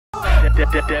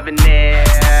Debonair.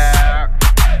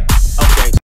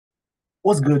 Okay.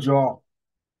 What's good, y'all?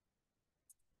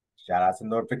 Shout out to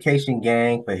Notification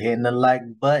Gang for hitting the like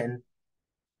button.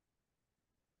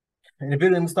 And if you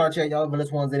didn't start yet, y'all, the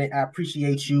ones in it, I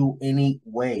appreciate you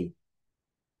anyway.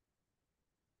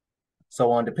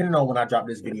 So, depending on when I drop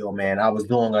this video, man, I was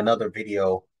doing another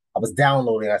video. I was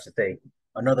downloading, I should say,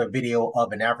 another video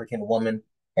of an African woman.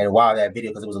 And while that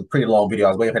video, because it was a pretty long video, I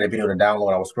was waiting for that video to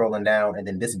download. I was scrolling down, and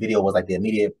then this video was like the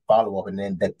immediate follow-up. And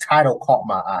then the title caught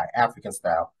my eye, African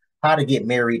Style, How to Get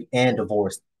Married and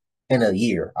Divorced in a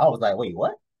Year. I was like, wait,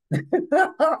 what?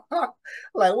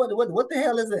 Like, what the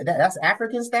hell is it? That's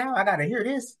African Style? I gotta hear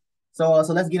this. So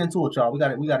let's get into it, y'all. We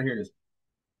gotta hear this.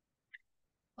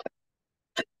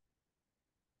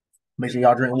 Make sure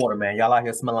y'all drink water, man. Y'all out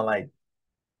here smelling like.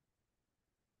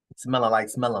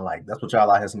 That's what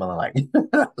y'all out here smelling like.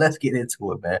 Let's get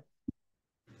into it, man.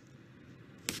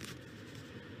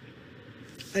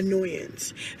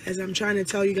 Annoyance, as I'm trying to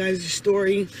tell you guys the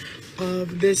story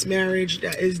of this marriage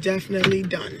that is definitely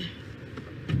done.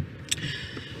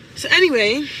 So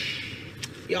anyway,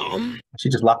 y'all. She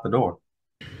just locked the door.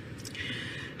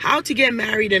 How to get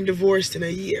married and divorced in a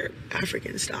year,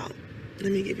 African style.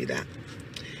 Let me give you that.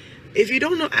 If you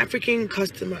don't know African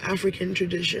custom or African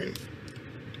tradition,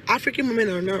 African women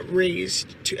are not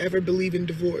raised to ever believe in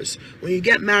divorce. When you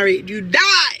get married, you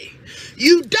die.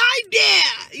 You die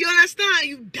there. You understand?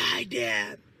 You die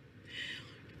there.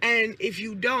 And if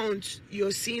you don't,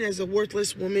 you're seen as a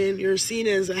worthless woman. You're seen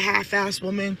as a half-assed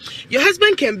woman. Your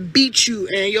husband can beat you,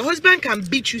 and your husband can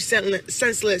beat you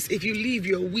senseless if you leave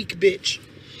your weak bitch.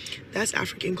 That's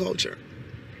African culture.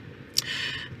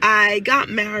 I got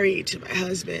married to my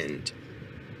husband.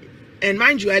 And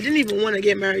mind you, I didn't even want to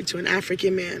get married to an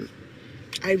African man.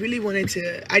 I really wanted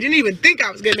to. I didn't even think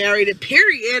I was getting married,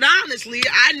 period. Honestly,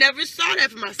 I never saw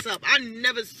that for myself.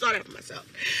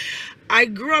 I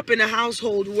grew up in a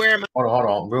household where my... Hold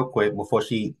on, real quick, before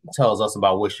she tells us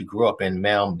about where she grew up in,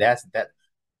 ma'am, that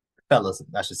fellas,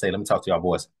 I should say, let me talk to y'all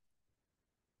boys.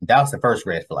 That was the first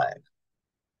red flag.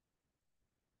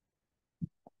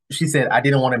 She said, I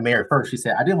didn't want to marry first. She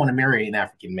said, I didn't want to marry an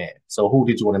African man. So who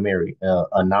did you want to marry?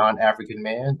 A non-African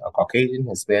man, a Caucasian,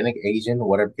 Hispanic, Asian,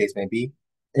 whatever the case may be.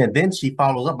 And then she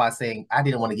follows up by saying, I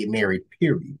didn't want to get married,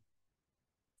 period.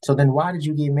 So then why did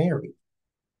you get married?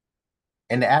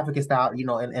 And the African style, you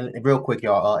know, and real quick,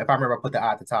 y'all, if I remember, I put the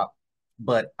eye at the top.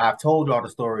 But I've told y'all the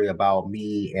story about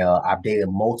me. I've dated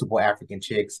multiple African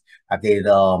chicks. I've dated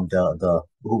the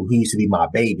who used to be my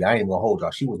baby. I ain't even gonna hold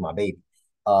y'all. She was my baby.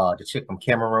 The chick from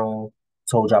Cameroon,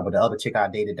 told y'all about the other chick I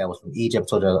dated that was from Egypt,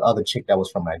 told y'all the other chick that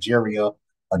was from Nigeria.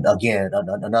 Again,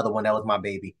 another one that was my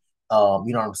baby. You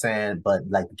know what I'm saying? But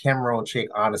like the Cameroon chick,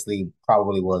 honestly,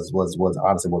 probably was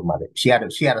my baby. She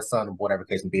had a son, whatever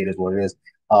case may be, it is what it is.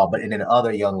 But and then the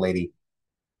other young lady,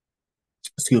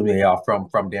 excuse me, y'all,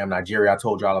 from damn Nigeria, I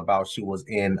told y'all about. She was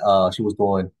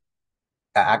doing.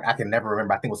 I can never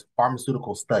remember. I think it was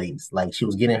pharmaceutical studies. Like she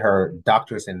was getting her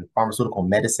doctorate in pharmaceutical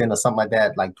medicine or something like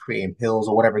that, like creating pills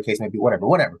or whatever the case may be,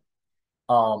 whatever.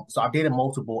 So I've dated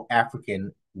multiple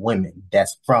African women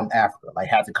that's from Africa, like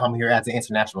had to come here as an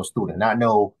international student, not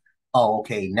know, oh,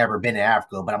 okay, never been in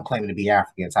Africa, but I'm claiming to be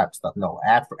African type of stuff. No,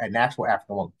 an actual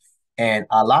African woman. And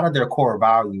a lot of their core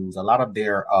values, a lot of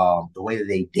their the way that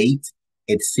they date,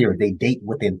 it's serious. They date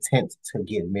with intent to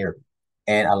get married.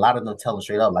 And a lot of them tell them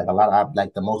straight up, like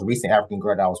like the most recent African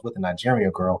girl that I was with, a Nigerian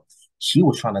girl, she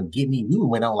was trying to get me. We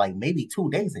went on like maybe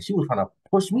 2 days, and she was trying to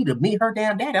push me to meet her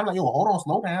damn daddy. I'm like, yo, hold on,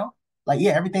 slow down. Like,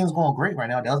 yeah, everything's going great right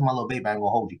now. That was my little baby. I ain't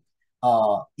gonna hold you.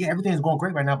 Yeah, everything's going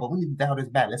great right now, but we need to dial this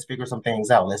back. Let's figure some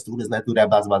things out. Let's do this. Let's do that.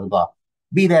 Blah blah blah blah.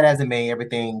 Be that as it may,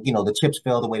 everything, you know, the chips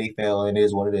fell the way they fell, and it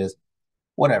is what it is.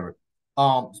 Whatever.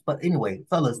 But anyway,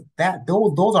 fellas,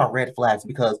 those are red flags,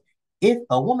 because if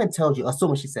a woman tells you,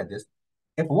 assuming she said this,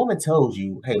 if a woman tells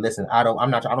you, hey, listen, I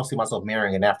don't see myself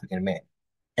marrying an African man,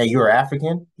 and you're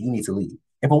African, you need to leave.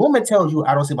 If a woman tells you,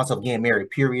 I don't see myself getting married,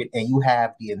 period, and you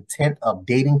have the intent of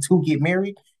dating to get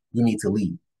married, you need to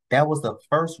leave. That was the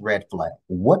first red flag.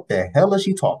 What the hell is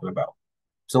she talking about?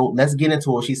 So let's get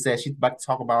into it. She said she's about to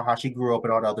talk about how she grew up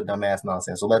and all the other dumbass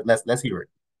nonsense. So let's hear it.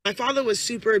 My father was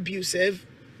super abusive.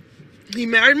 He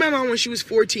married my mom when she was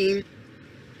 14.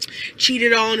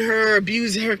 Cheated on her,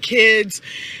 abused her kids,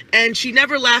 and she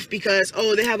never left because,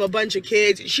 oh, they have a bunch of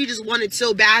kids. She just wanted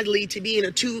so badly to be in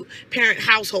a 2-parent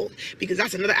household, because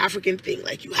that's another African thing.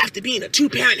 Like, you have to be in a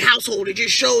 2-parent household. It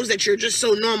just shows that you're just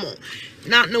so normal.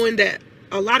 Not knowing that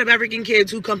a lot of African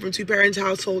kids who come from 2-parent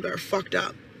household are fucked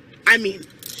up. I mean,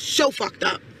 so fucked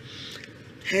up.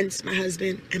 Hence my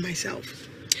husband and myself.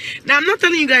 Now, I'm not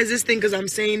telling you guys this thing because I'm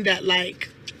saying that, like,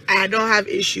 I don't have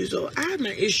issues, or I have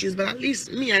my issues, but at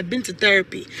least me, I've been to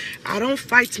therapy. I don't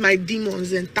fight my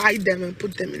demons and tie them and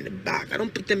put them in the back. I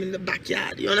don't put them in the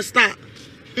backyard. You understand?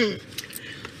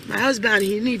 My husband, he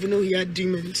didn't even know he had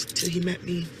demons till he met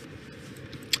me.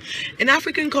 In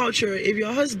African culture, if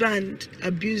your husband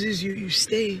abuses you, you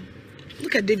stay.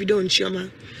 Look at Davido and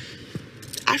Chioma.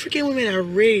 African women are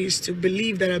raised to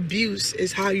believe that abuse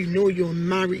is how you know you're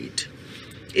married.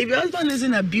 If your husband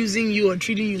isn't abusing you or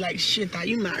treating you like shit, are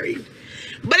you married?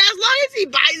 But as long as he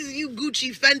buys you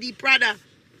Gucci, Fendi, Prada,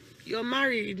 you're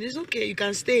married. It's okay, you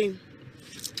can stay.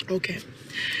 Okay.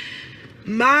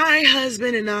 My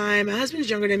husband and I, my husband's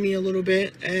younger than me a little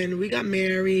bit, and we got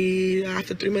married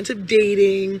after 3 months of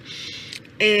dating,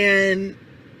 and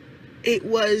it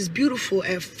was beautiful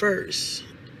at first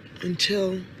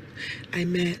until I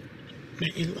met my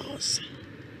in-laws.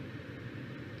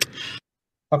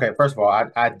 Okay, first of all,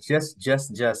 I just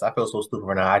I feel so stupid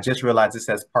right now. I just realized this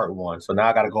says part 1, so now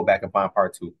I got to go back and find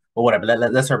part 2. But whatever,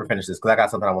 let's her finish this because I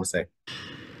got something I want to say.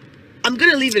 I'm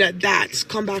gonna leave it at that.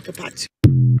 Come back to part 2.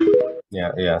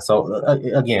 Yeah. So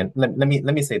again, let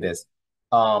me say this.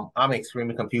 I'm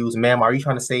extremely confused, ma'am. Are you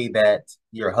trying to say that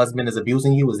your husband is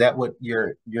abusing you? Is that what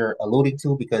you're alluding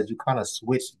to? Because you kind of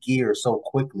switched gears so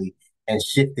quickly and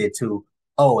shifted to,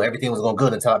 oh, everything was going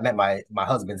good until I met my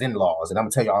husband's in-laws, and I'm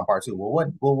gonna tell you on part 2.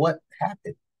 Well, what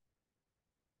happened?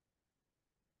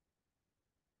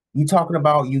 You talking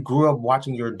about you grew up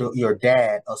watching your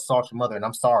dad assault your mother, and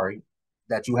I'm sorry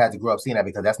that you had to grow up seeing that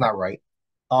because that's not right.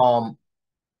 Um,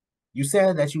 You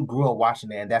said that you grew up watching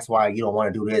that, and that's why you don't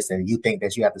want to do this, and you think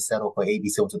that you have to settle for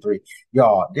ABC 3.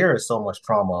 Y'all, there is so much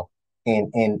trauma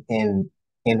in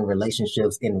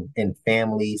relationships, in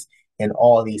families, and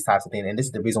all these types of things. And this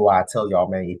is the reason why I tell y'all,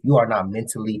 man, if you are not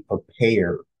mentally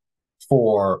prepared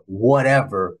for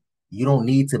whatever, you don't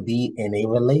need to be in a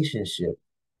relationship.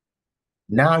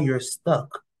 Now you're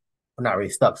stuck. Well, not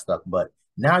really stuck, but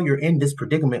now you're in this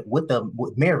predicament with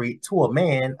married to a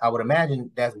man, I would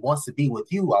imagine, that wants to be with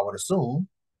you, I would assume.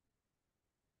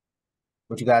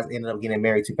 But you guys ended up getting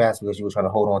married too fast because you were trying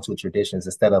to hold on to traditions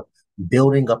instead of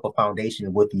building up a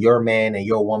foundation with your man and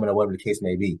your woman or whatever the case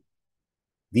may be.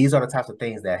 These are the types of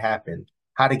things that happen.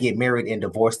 How to get married and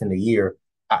divorced in a year.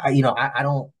 I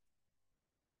don't.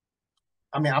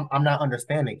 I mean, I'm not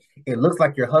understanding. It looks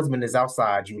like your husband is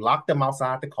outside. You locked him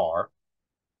outside the car.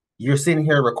 You're sitting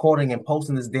here recording and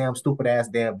posting this damn stupid ass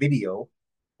damn video.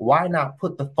 Why not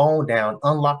put the phone down,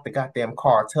 unlock the goddamn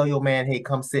car, tell your man, hey,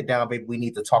 come sit down, baby. We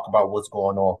need to talk about what's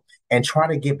going on and try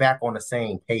to get back on the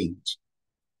same page.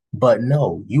 But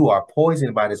no, you are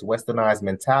poisoned by this westernized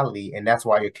mentality, and that's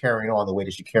why you're carrying on the way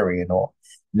that you're carrying on.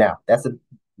 Now, that's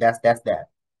that.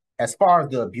 As far as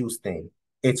the abuse thing,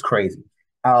 it's crazy.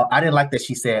 I didn't like that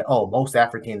she said, "Oh, most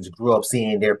Africans grew up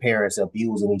seeing their parents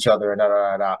abusing each other," and da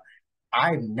da da da.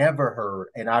 I've never heard,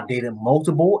 and I've dated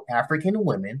multiple African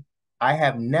women. I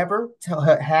have never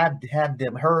had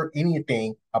them heard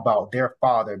anything about their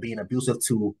father being abusive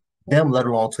to them, let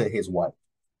alone to his wife.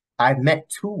 I've met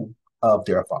 2 of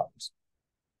their fathers.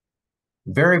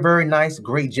 Very, very nice,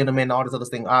 great gentlemen, all this other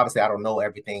thing. Obviously, I don't know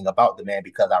everything about the man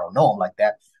because I don't know him like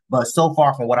that. But so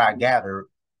far from what I gathered,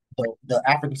 the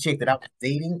African chick that I was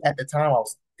dating at the time, I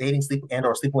was dating, sleeping, and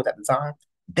or sleeping with at the time,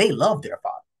 they loved their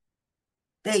father.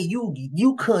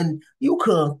 You couldn't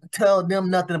tell them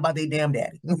nothing about their damn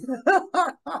daddy.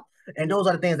 And those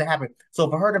are the things that happen. So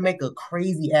for her to make a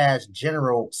crazy ass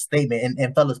general statement,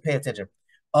 and fellas, pay attention.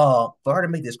 For her to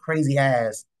make this crazy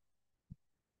ass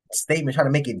statement, try to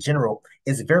make it general,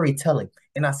 is very telling.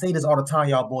 And I say this all the time,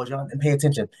 y'all boys, y'all, and pay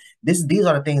attention. These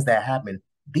are the things that happen.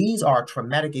 These are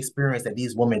traumatic experiences that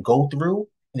these women go through,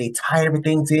 and they tie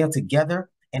everything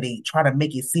together, and they try to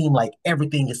make it seem like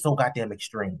everything is so goddamn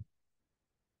extreme.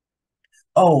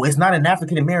 Oh, it's not an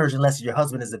African marriage unless your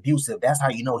husband is abusive. That's how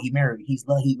you know he married. He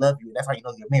loved you. That's how you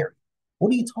know you're married.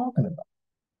 What are you talking about?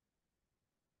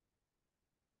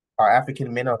 Are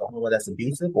African men are the only one that's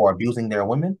abusive or abusing their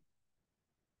women?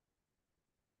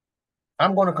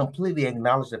 I'm going to completely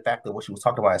acknowledge the fact that what she was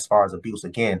talking about as far as abuse.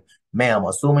 Again, ma'am,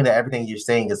 assuming that everything you're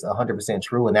saying is 100%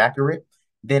 true and accurate,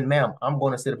 then ma'am, I'm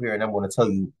going to sit up here and I'm going to tell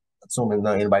you, assuming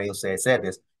none anybody else said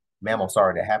this, ma'am, I'm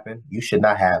sorry that happened. You should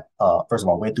not have, first of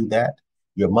all, went through that.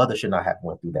 Your mother should not have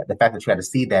went through that. The fact that you had to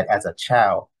see that as a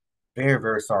child, very,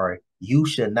 very sorry. You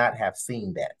should not have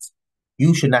seen that.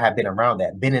 You should not have been around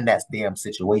that, been in that damn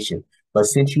situation. But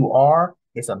since you are,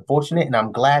 it's unfortunate, and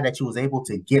I'm glad that you was able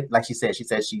to get, like she said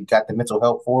she got the mental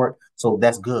help for it. So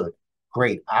that's good.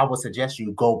 Great. I would suggest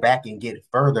you go back and get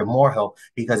further, more help,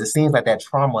 because it seems like that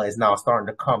trauma is now starting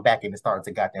to come back and it's starting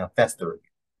to goddamn fester.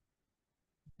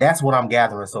 That's what I'm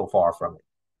gathering so far from it.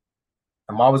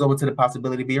 I'm always open to the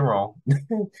possibility of being wrong.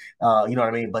 You know what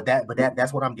I mean? But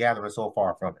that's what I'm gathering so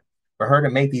far from it. For her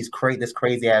to make this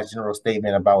crazy ass general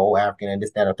statement about African and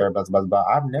this, that, or third, blah, blah, blah,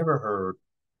 I've never heard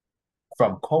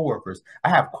from coworkers. I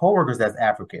have coworkers that's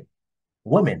African,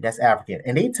 women that's African,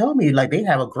 and they tell me like they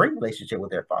have a great relationship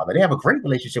with their father. They have a great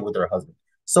relationship with their husband.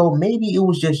 So maybe it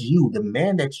was just you. The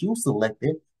man that you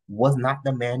selected was not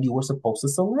the man you were supposed to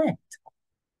select.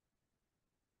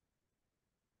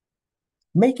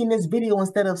 Making this video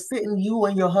instead of sitting you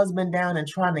and your husband down and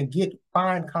trying to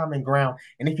find common ground.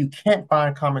 And if you can't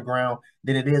find common ground,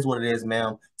 then it is what it is,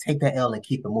 ma'am. Take that L and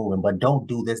keep it moving. But don't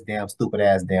do this damn stupid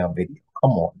ass damn video.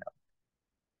 Come on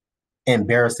now.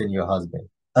 Embarrassing your husband.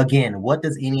 Again, what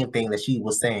does anything that she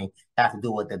was saying have to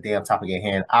do with the damn topic at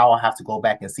hand? I'll have to go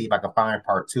back and see if I can find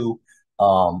part two.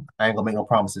 I ain't gonna make no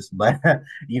promises, but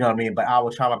you know what I mean. But I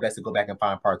will try my best to go back and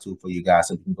find part two for you guys,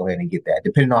 so you can go ahead and get that.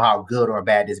 Depending on how good or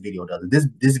bad this video does. If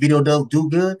this video does do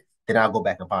good, then I'll go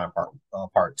back and find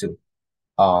part two.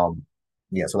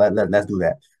 Yeah. So let's do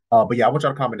that. But yeah, I want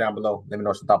y'all to comment down below. Let me know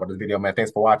what you thought about this video, man.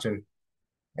 Thanks for watching,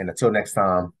 and until next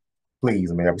time,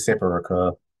 please, man, be safe for her,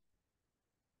 cuz.